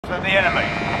than the enemy.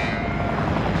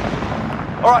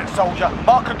 Alright, soldier,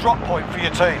 mark a drop point for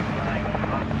your team.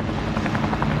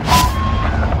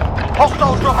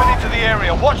 Hostile dropping into the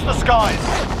area, watch the skies.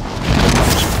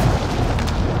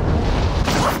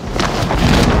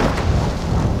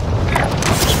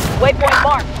 Waypoint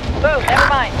marked. Move, never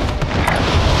mind.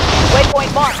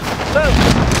 Waypoint marked.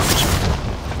 Move.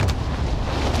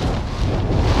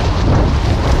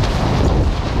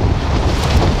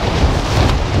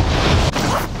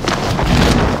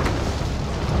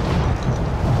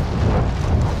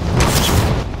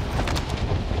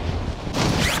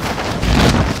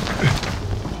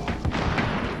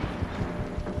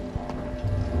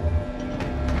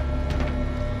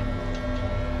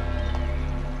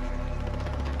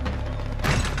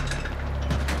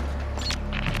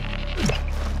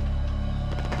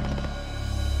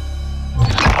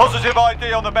 Positive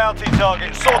ID on the bounty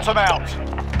target. Sort them out.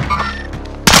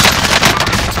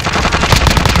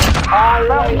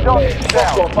 Bounty target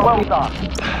down. Well done.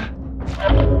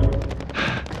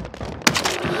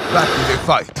 Back to the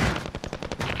fight.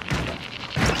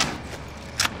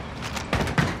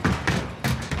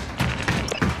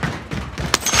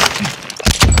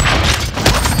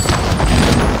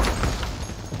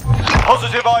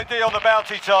 Positive ID on the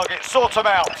bounty target. Sort them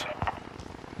out.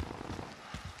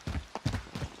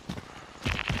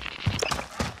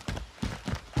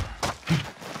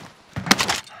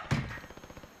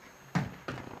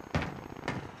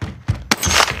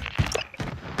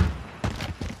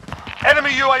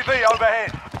 Enemy UAV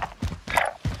overhead.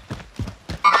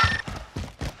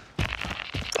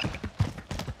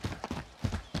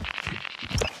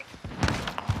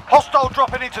 Hostile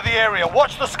dropping into the area.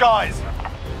 Watch the skies.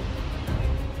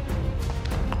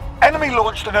 Enemy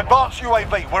launched an advanced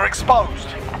UAV. We're exposed.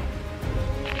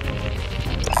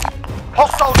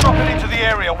 Hostile dropping into the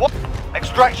area.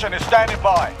 Extraction is standing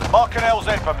by. Mark an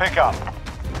LZ for pickup.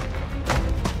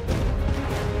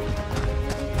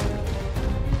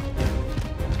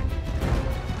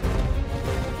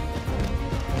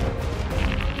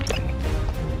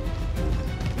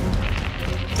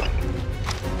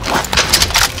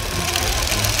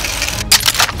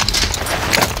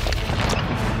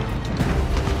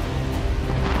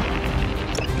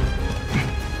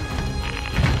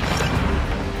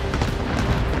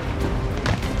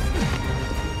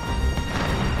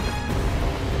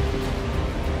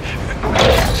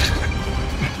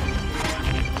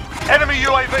 Enemy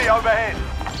UAV overhead.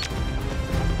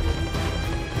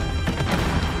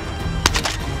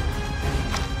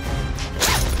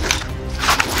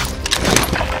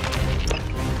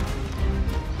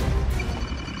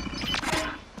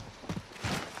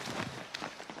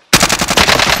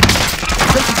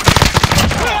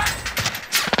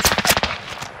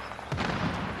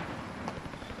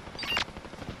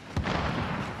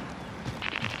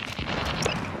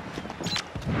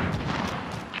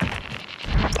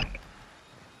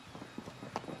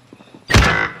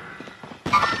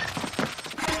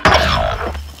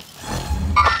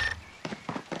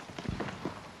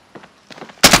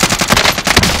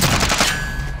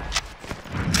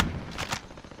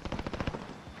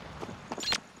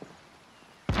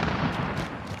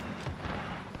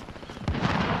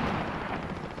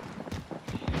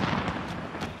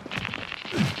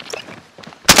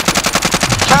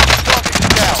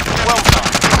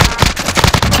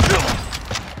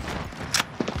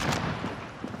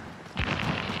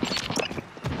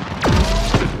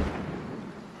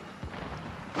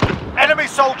 Enemy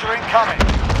soldier incoming.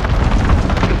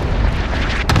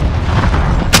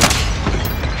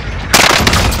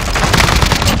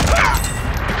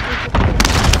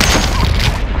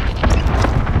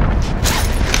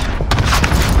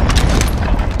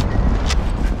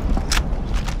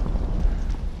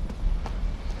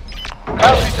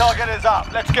 Bounty target is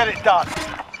up. Let's get it done.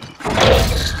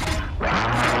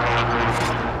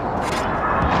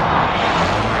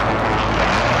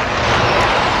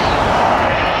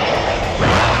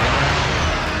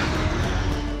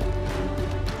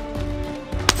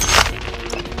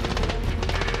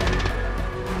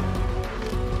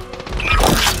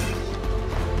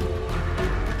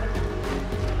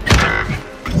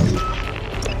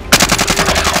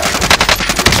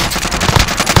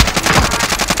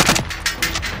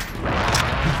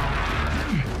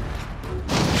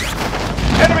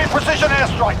 Enemy precision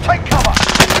airstrike. Take cover.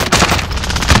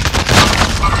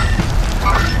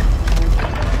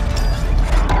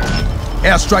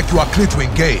 Airstrike, you are clear to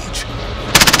engage.